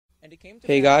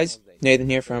Hey guys, Nathan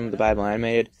here from the Bible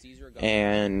Animated,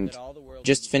 and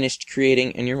just finished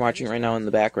creating, and you're watching right now in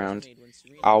the background,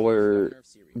 our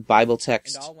Bible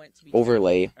text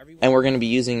overlay, and we're going to be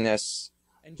using this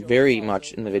very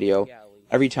much in the video.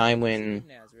 Every time when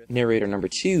narrator number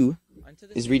 2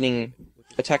 is reading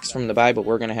a text from the Bible,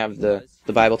 we're going to have the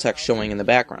Bible text showing in the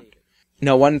background.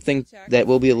 Now, one thing that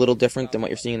will be a little different than what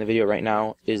you're seeing in the video right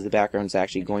now is the background's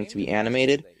actually going to be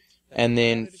animated. And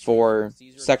then for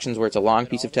sections where it's a long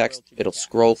piece of text, it'll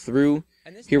scroll through.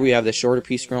 Here we have the shorter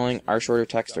piece scrolling. Our shorter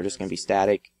texts are just going to be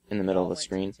static in the middle of the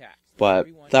screen. But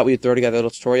thought we'd throw together a little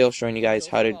tutorial showing you guys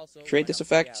how to create this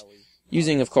effect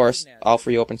using, of course, all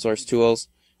free open source tools.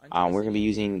 We're going to be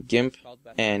using GIMP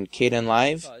and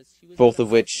Kdenlive, both of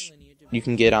which you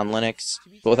can get on Linux.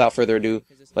 But without further ado,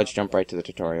 let's jump right to the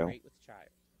tutorial.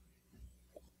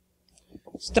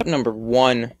 Step number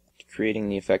 1 to creating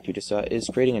the effect you just saw is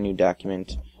creating a new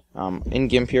document. In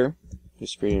GIMP here,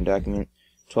 just creating a document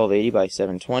 1280 by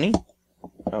 720.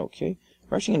 Okay,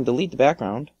 we're actually going to delete the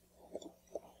background,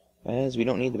 as we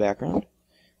don't need the background.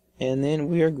 And then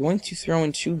we are going to throw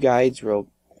in 2 guides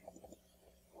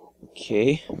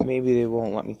Okay, maybe they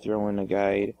won't let me throw in a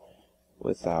guide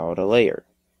without a layer.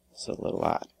 It's a little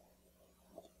odd.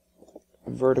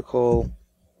 Vertical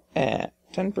at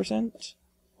 10%.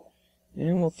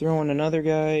 And we'll throw in another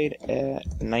guide at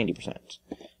 90%.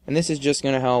 And this is just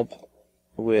going to help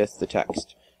with the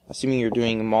text. Assuming you're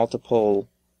doing multiple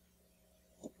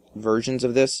versions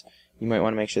of this, you might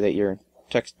want to make sure that your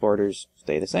text borders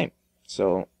stay the same.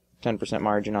 So 10%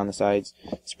 margin on the sides,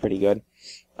 it's pretty good.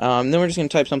 Then we're just going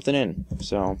to type something in.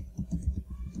 So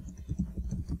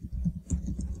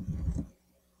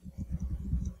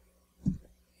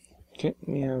okay,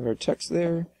 we have our text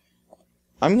there.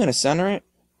 I'm going to center it.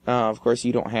 Of course,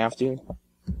 you don't have to,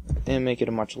 and make it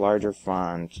a much larger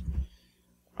font.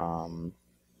 Come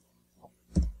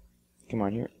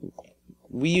on here.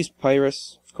 We use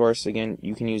Pyrus, of course. Again,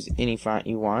 you can use any font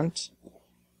you want.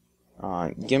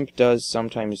 GIMP does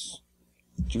sometimes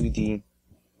do the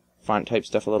font type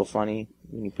stuff a little funny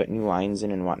when you put new lines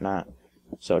in and whatnot.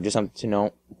 So just something to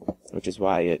note, which is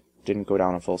why it didn't go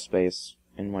down a full space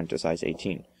and went to size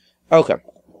 18. Okay.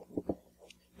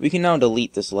 We can now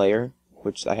delete this layer,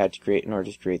 which I had to create in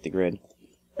order to create the grid,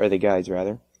 or the guides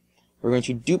rather. We're going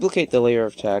to duplicate the layer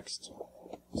of text,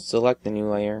 select the new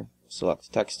layer, select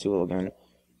the text tool again,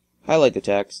 highlight the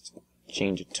text,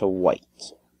 change it to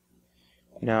white.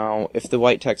 Now, if the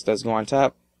white text does go on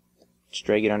top, just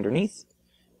drag it underneath,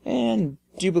 and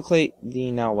duplicate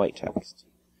the now white text.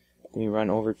 We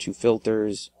run over to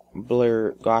Filters,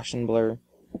 Blur, Gaussian Blur.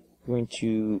 We're going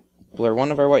to blur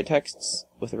one of our white texts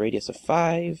with a radius of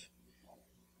 5,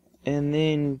 and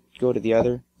then go to the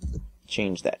other,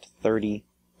 change that to 30,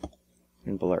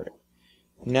 and blur it.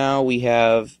 Now we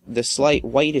have the slight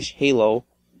whitish halo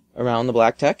around the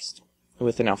black text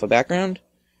with an alpha background,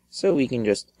 so we can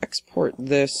just export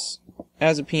this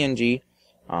as a PNG.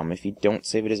 If you don't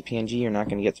save it as a PNG, you're not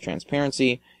going to get the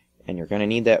transparency, and you're going to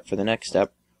need that for the next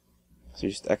step. So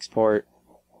just export.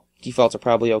 Defaults are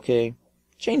probably okay.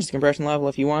 Change the compression level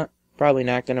if you want. Probably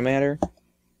not going to matter.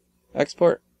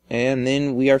 Export. And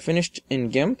then we are finished in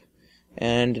GIMP,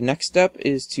 and next step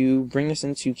is to bring this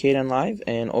into Kdenlive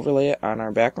and overlay it on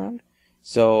our background.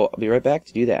 So I'll be right back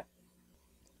to do that.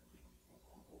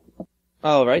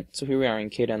 Alright, so here we are in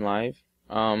Kdenlive.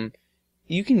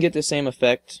 You can get the same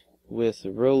effect with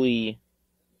really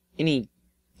any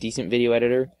decent video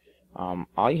editor.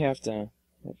 All you have to,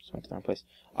 oops, went to the wrong place.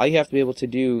 All you have to be able to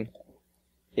do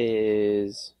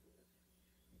is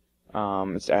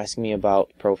it's asking me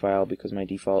about profile because my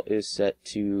default is set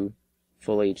to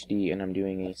full HD and I'm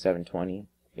doing a 720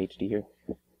 HD here.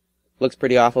 Looks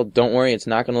pretty awful. Don't worry, it's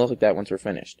not going to look like that once we're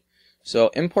finished. So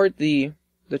import the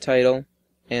title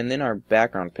and then our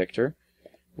background picture,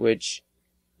 which,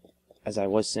 as I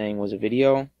was saying, was a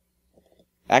video.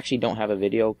 I actually don't have a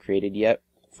video created yet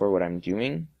for what I'm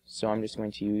doing, so I'm just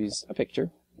going to use a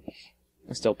picture,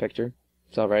 a still picture.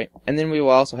 It's alright. And then we will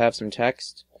also have some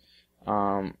text.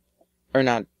 Or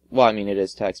not, well, I mean it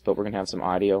is text, but we're going to have some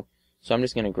audio. So I'm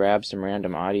just going to grab some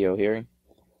random audio here,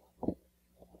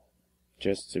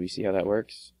 just so we see how that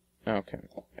works. Okay,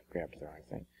 I grabbed the wrong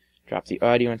thing. Drop the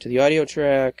audio into the audio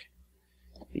track.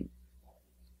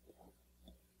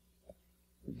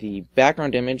 The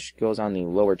background image goes on the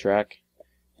lower track,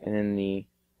 and then the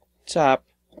top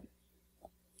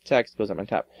text goes up on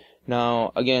top.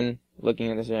 Now, again,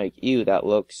 looking at this, like, ew, that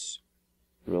looks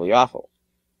really awful.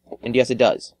 And yes, it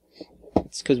does.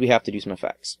 It's because we have to do some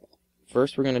effects.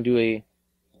 First, we're going to do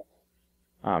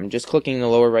just clicking the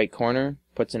lower right corner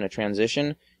puts in a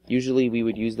transition. Usually we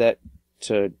would use that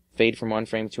to fade from one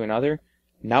frame to another.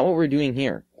 Not what we're doing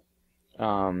here.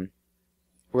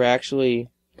 We're actually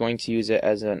going to use it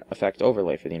as an effect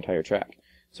overlay for the entire track.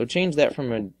 So change that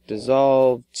from a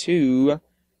dissolve to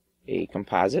a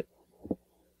composite.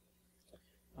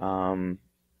 No,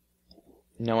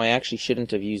 I actually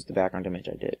shouldn't have used the background image.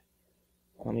 I did.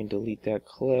 Let me delete that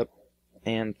clip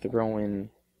and throw in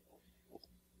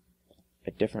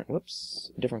a different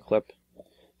clip.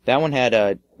 That one had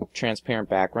a transparent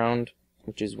background,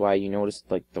 which is why you noticed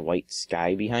like the white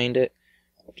sky behind it,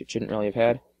 which it shouldn't really have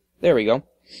had. There we go.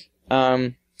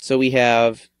 So we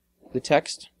have the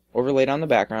text overlaid on the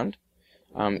background.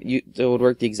 It would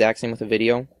work the exact same with a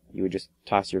video. You would just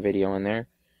toss your video in there.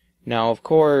 Now, of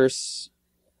course,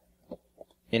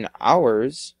 in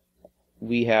ours,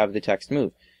 we have the text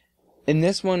move. In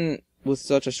this one, with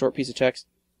such a short piece of text,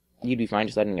 you'd be fine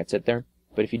just letting it sit there.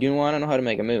 But if you do want to know how to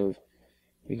make a move,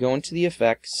 we go into the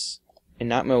effects, and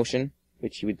not motion,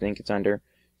 which you would think it's under.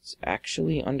 It's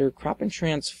actually under crop and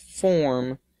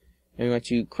transform, and we want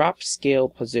to crop scale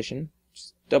position.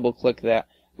 Just double click that.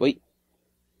 Wait.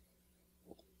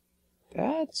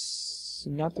 That's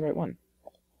not the right one.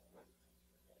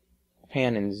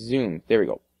 Pan and zoom. There we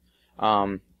go.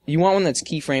 You want one that's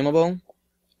keyframeable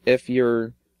if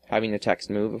you're having the text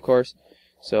move, of course.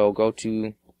 So go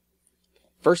to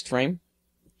first frame.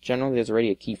 Generally, there's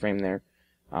already a keyframe there.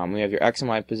 We have your X and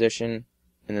Y position,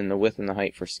 and then the width and the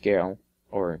height for scale,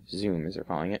 or zoom as they're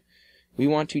calling it. We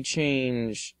want to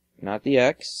change, not the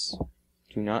X.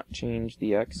 Do not change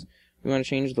the X. We want to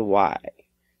change the Y.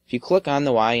 If you click on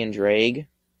the Y and drag,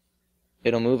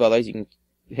 it'll move. Otherwise, you can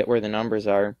hit where the numbers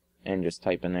are and just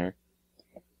type in there.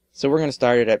 So we're going to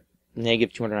start it at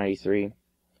 -293. And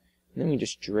then we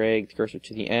just drag the cursor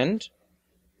to the end.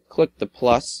 Click the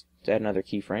plus to add another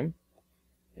keyframe.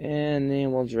 And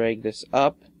then we'll drag this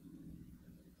up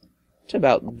to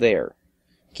about there.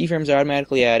 Keyframes are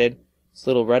automatically added. This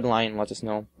little red line lets us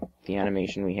know the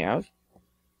animation we have.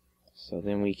 So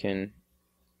then we can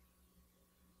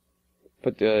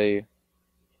put the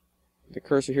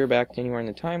cursor here back to anywhere in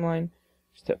the timeline.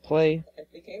 Just hit play.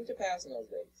 It came to pass in those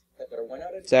days that there went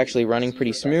out it's actually running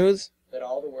pretty smooth. That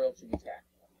all the world should be taxed.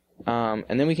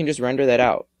 And then we can just render that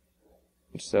out.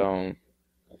 So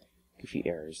goofy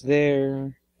errors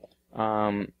there.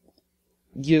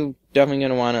 You're definitely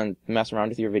going to want to mess around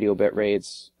with your video bit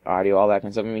rates, audio, all that kind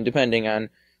of stuff. I mean, depending on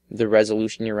the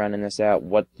resolution you're running this at,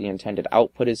 what the intended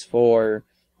output is for.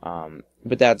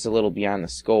 But that's a little beyond the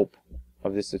scope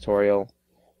of this tutorial,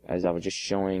 as I was just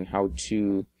showing how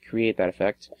to create that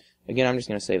effect. Again, I'm just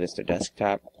going to save this to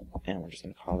desktop, and we're just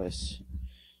going to call this,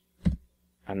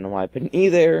 I don't know why I put an E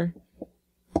there.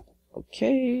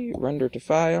 Okay, render to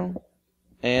file,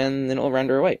 and then it'll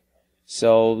render away.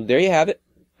 So there you have it,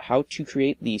 how to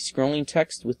create the scrolling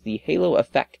text with the halo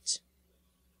effect.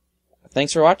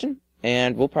 Thanks for watching,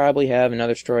 and we'll probably have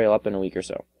another tutorial up in a week or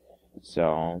so.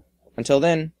 So, until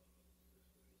then,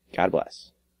 God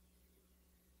bless.